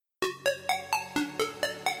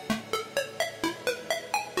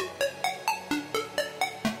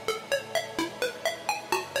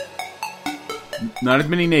Not as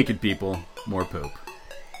many naked people, more poop.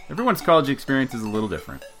 Everyone's college experience is a little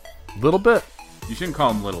different. Little bit. You shouldn't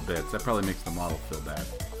call them little bits. That probably makes the model feel bad.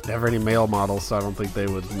 Never any male models, so I don't think they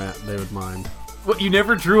would mind. What, you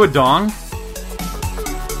never drew a dong?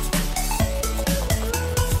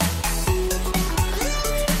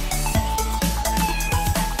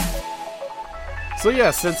 So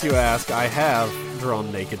yeah, since you ask, I have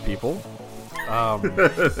drawn naked people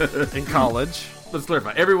in college. Let's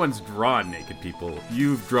clarify. Everyone's drawn naked people.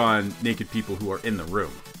 You've drawn naked people who are in the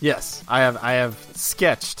room. Yes, I have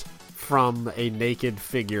sketched from a naked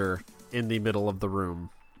figure in the middle of the room.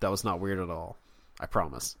 That was not weird at all. I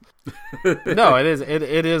promise. No, it is.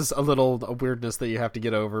 It is a weirdness that you have to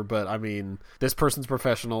get over. But I mean, this person's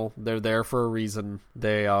professional. They're there for a reason.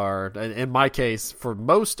 They are. In my case, for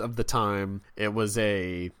most of the time, it was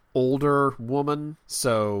a older woman.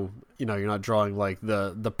 So you're not drawing like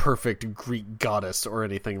the perfect Greek goddess or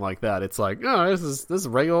anything like that. It's like, oh, this is a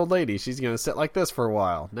regular old lady. She's gonna sit like this for a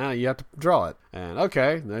while. Now you have to draw it. And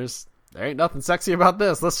okay, there ain't nothing sexy about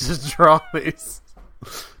this. Let's just draw these.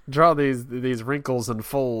 Draw these wrinkles and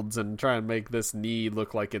folds and try and make this knee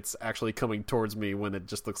look like it's actually coming towards me when it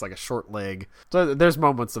just looks like a short leg. So there's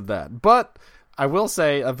moments of that. But I will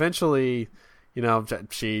say, eventually,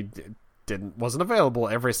 she wasn't available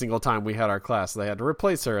every single time we had our class. They had to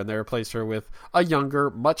replace her, and they replaced her with a younger,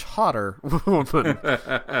 much hotter woman.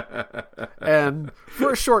 And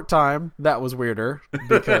for a short time, that was weirder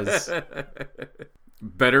because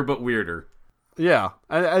better but weirder. Yeah,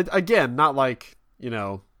 again, not like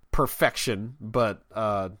perfection, but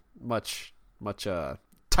much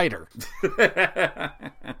tighter.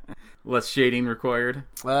 Less shading required.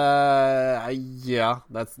 Yeah,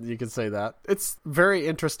 you can say that. It's very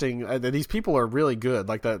interesting. These people are really good,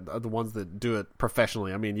 like the ones that do it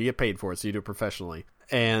professionally. I mean, you get paid for it, so you do it professionally,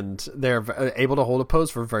 and they're able to hold a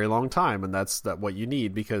pose for a very long time, and that's what you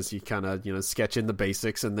need, because you kind of sketch in the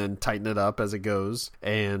basics and then tighten it up as it goes.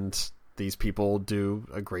 And these people do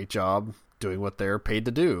a great job doing what they're paid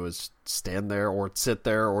to do, is stand there or sit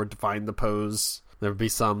there or define the pose. There would be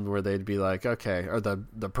some where they'd be like, okay, or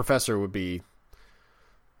the professor would be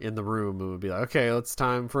in the room and would be like, okay, it's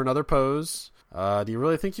time for another pose. Do you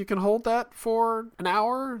really think you can hold that for an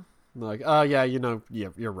hour? And like, yeah,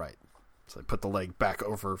 you're right. So they put the leg back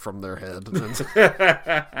over from their head.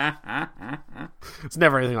 It's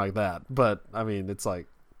never anything like that. But, I mean, it's like,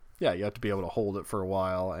 yeah, you have to be able to hold it for a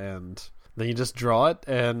while, and then you just draw it.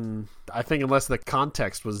 And I think unless the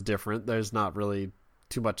context was different, there's not really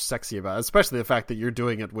too much sexy about it, especially the fact that you're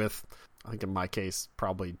doing it with, I think in my case,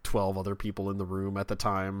 probably 12 other people in the room at the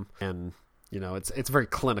time. And, it's very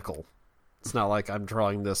clinical. It's not like I'm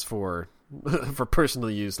drawing this for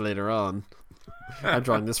personal use later on. I'm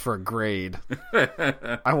drawing this for a grade.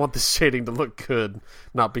 I want this shading to look good,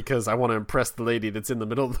 not because I want to impress the lady that's in the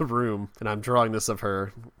middle of the room and I'm drawing this of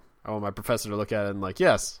her. I want my professor to look at it and like,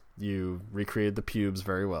 yes, you recreated the pubes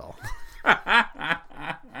very well.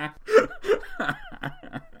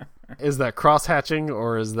 Is that cross-hatching,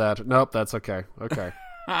 or is that... Nope, that's okay. Okay.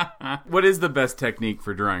 What is the best technique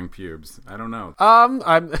for drawing pubes? I don't know. Come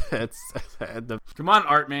on,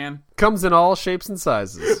 art man. Comes in all shapes and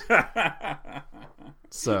sizes.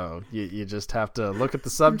 So you just have to look at the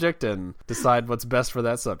subject and decide what's best for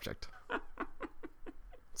that subject.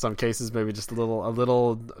 Some cases maybe just a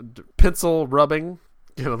little pencil rubbing,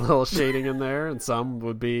 get a little shading in there, and some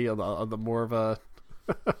would be a more of a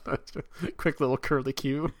quick little curly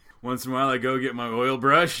cue. Once in a while I go get my oil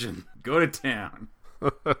brush and go to town.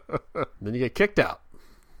 Then you get kicked out.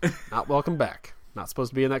 Not welcome back. Not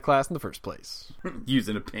supposed to be in that class in the first place.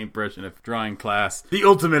 Using a paintbrush in a drawing class. The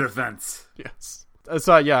ultimate offense. Yes.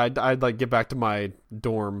 So yeah, I'd like get back to my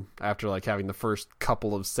dorm after like having the first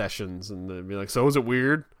couple of sessions and they'd be like, so was it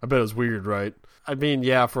weird? I bet it was weird, right? I mean,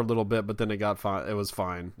 yeah, for a little bit, but then it got fine. It was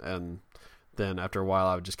fine. And then after a while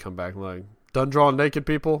I would just come back and like, done drawing naked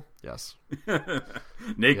people? Yes.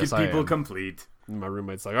 Naked yes, people complete. And my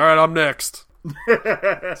roommate's like, all right, I'm next.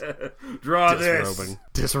 Draw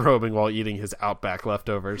disrobing while eating his Outback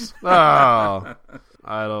leftovers. Oh,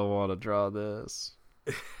 I don't want to draw this.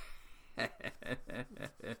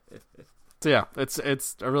 So yeah, it's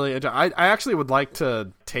a really. I actually would like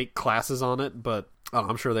to take classes on it, but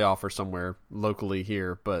I'm sure they offer somewhere locally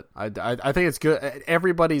here. But I think it's good.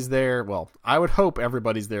 Everybody's there. Well, I would hope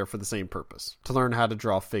everybody's there for the same purpose, to learn how to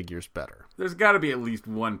draw figures better. There's got to be at least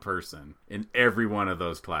one person in every one of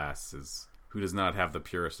those classes who does not have the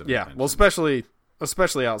purest of intentions. Well,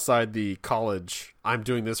 especially outside the college, I'm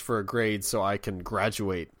doing this for a grade so I can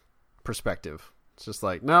graduate perspective. It's just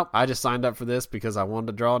like, nope, I just signed up for this because I wanted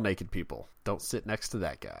to draw naked people. Don't sit next to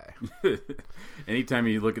that guy. Anytime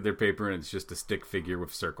you look at their paper and it's just a stick figure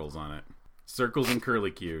with circles on it. Circles and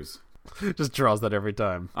curly cues. Just draws that every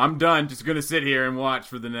time. I'm done. Just going to sit here and watch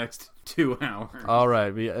for the next 2 hours. All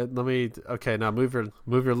right. Okay, now move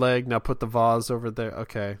your leg. Now put the vase over there.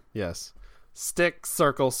 Okay, yes. Stick,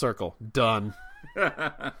 circle, circle. Done.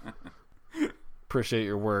 Appreciate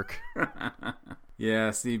your work.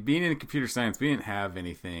 Yeah, see, being in computer science, we didn't have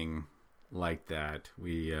anything like that.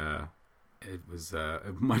 It was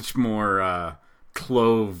a much more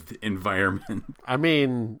clothed environment. I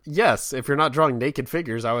mean, yes, if you're not drawing naked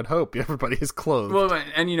figures, I would hope everybody is clothed. Well,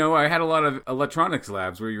 and I had a lot of electronics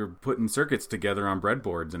labs where you're putting circuits together on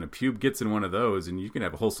breadboards, and a pube gets in one of those, and you can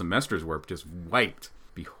have a whole semester's work just wiped.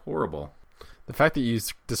 It'd be horrible. The fact that you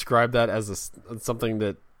describe that as a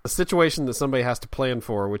situation that somebody has to plan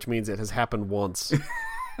for, which means it has happened once,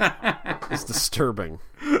 is disturbing.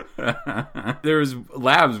 There was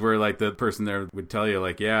labs where like the person there would tell you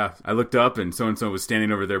like, yeah, I looked up and so-and-so was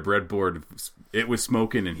standing over their breadboard. It was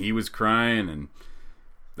smoking and he was crying, and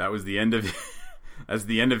that was the end of that's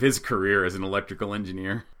the end of his career as an electrical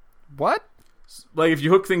engineer. What? Like if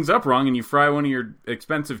you hook things up wrong and you fry one of your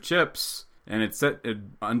expensive chips and it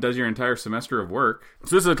undoes your entire semester of work.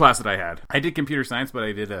 So this is a class that I had. I did computer science, but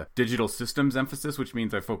I did a digital systems emphasis, which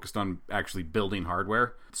means I focused on actually building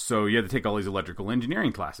hardware. So you had to take all these electrical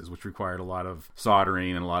engineering classes, which required a lot of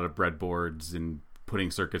soldering and a lot of breadboards and putting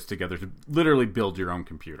circuits together to literally build your own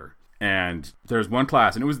computer. And there's one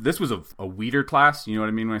class, and this was a weeder class. You know what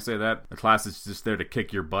I mean when I say that? The class is just there to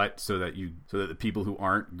kick your butt so that the people who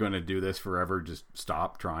aren't going to do this forever just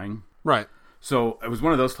stop trying. Right. So it was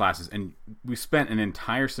one of those classes, and we spent an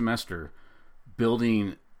entire semester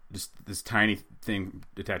building just this tiny thing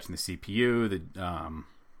attaching the CPU,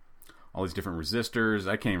 all these different resistors.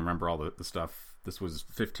 I can't even remember all the stuff. This was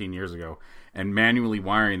 15 years ago. And manually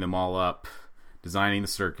wiring them all up, designing the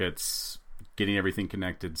circuits, getting everything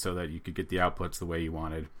connected so that you could get the outputs the way you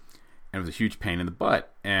wanted. And it was a huge pain in the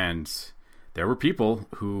butt. And there were people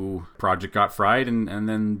who project got fried, and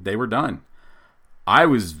then they were done. I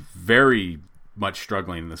was very much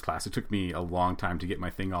struggling in this class. It took me a long time to get my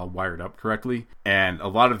thing all wired up correctly, and a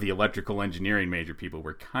lot of the electrical engineering major people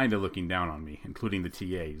were kind of looking down on me, including the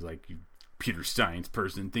TA. He's like, you computer science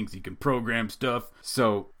person thinks he can program stuff.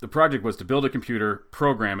 So the project was to build a computer,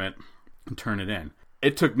 program it, and turn it in.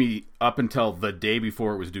 It took me up until the day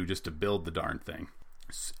before it was due just to build the darn thing,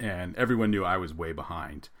 and everyone knew I was way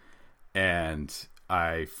behind. And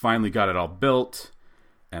I finally got it all built.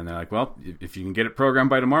 And they're like, well, if you can get it programmed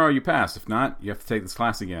by tomorrow, you pass. If not, you have to take this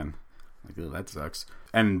class again. I'm like, oh, that sucks.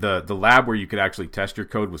 And the lab where you could actually test your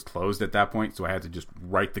code was closed at that point, so I had to just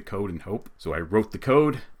write the code and hope. So I wrote the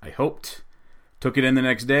code, I hoped, took it in the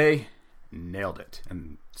next day, nailed it.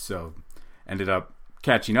 And so ended up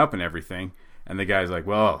catching up and everything. And the guy's like,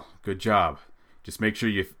 well, good job. Just make sure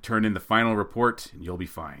you turn in the final report and you'll be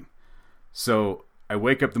fine. So I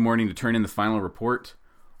wake up the morning to turn in the final report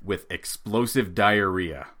with explosive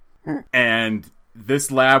diarrhea. And this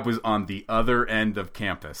lab was on the other end of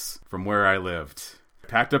campus from where I lived.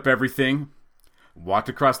 Packed up everything, walked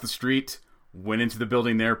across the street, went into the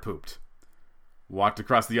building there, pooped. Walked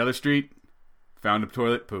across the other street, found a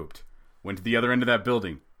toilet, pooped. Went to the other end of that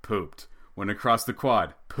building, pooped. Went across the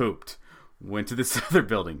quad, pooped. Went to this other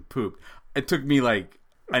building, pooped. It took me like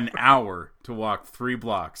an hour to walk 3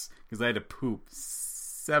 blocks because I had to poop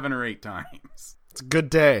 7 or 8 times. It's a good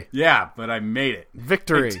day. Yeah, but I made it.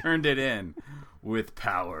 Victory. I turned it in with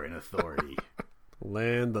power and authority.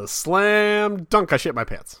 Land the slam dunk. I shit my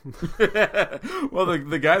pants. Well,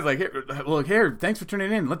 the guy's like, here, thanks for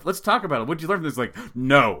turning it in. Let's talk about it. What'd you learn from this? Like,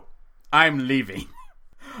 no, I'm leaving.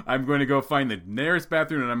 I'm going to go find the nearest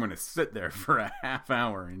bathroom, and I'm going to sit there for a half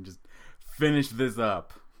hour and just finish this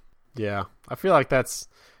up. Yeah, I feel like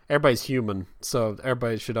everybody's human, so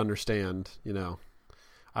everybody should understand,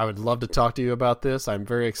 I would love to talk to you about this. I'm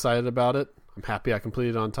very excited about it. I'm happy I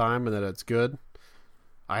completed it on time and that it's good.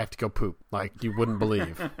 I have to go poop like you wouldn't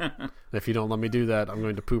believe. And if you don't let me do that, I'm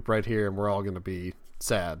going to poop right here and we're all going to be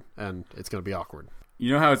sad and it's going to be awkward.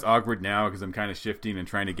 You know how it's awkward now because I'm kind of shifting and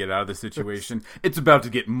trying to get out of the situation? It's about to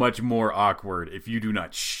get much more awkward if you do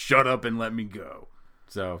not shut up and let me go.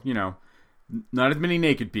 So, not as many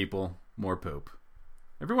naked people, more poop.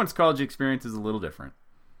 Everyone's college experience is a little different.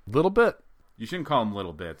 Little bit. You shouldn't call them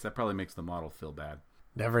little bits. That probably makes the model feel bad.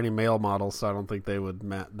 Never any male models, so I don't think they would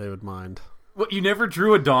mind. What, you never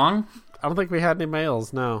drew a dong? I don't think we had any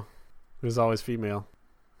males, no. It was always female.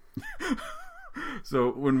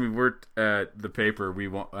 So when we worked at the paper, we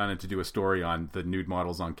wanted to do a story on the nude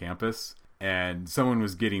models on campus. And someone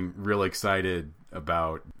was getting real excited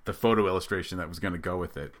about the photo illustration that was going to go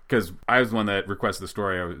with it. Because I was the one that requested the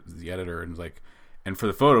story. I was the editor, and was like, and for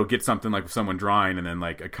the photo, get something like someone drawing and then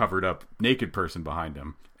like a covered up naked person behind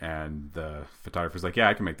him. And the photographer's like, yeah,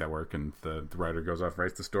 I can make that work. And the writer goes off,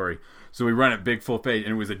 writes the story. So we run it big full page,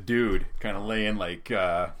 and it was a dude kind of laying like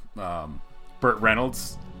Burt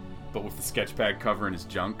Reynolds, but with the sketch pad covering his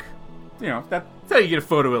junk. You know, that's how you get a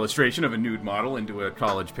photo illustration of a nude model into a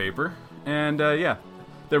college paper. And yeah,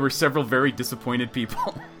 there were several very disappointed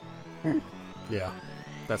people. Yeah,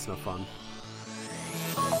 that's no fun.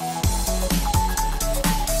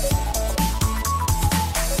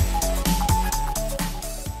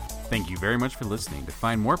 Thank you very much for listening. To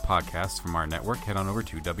find more podcasts from our network, head on over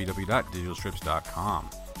to www.digitalstrips.com.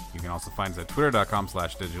 You can also find us at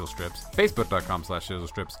twitter.com/digitalstrips,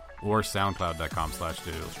 facebook.com/digitalstrips, or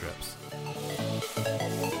soundcloud.com/digitalstrips.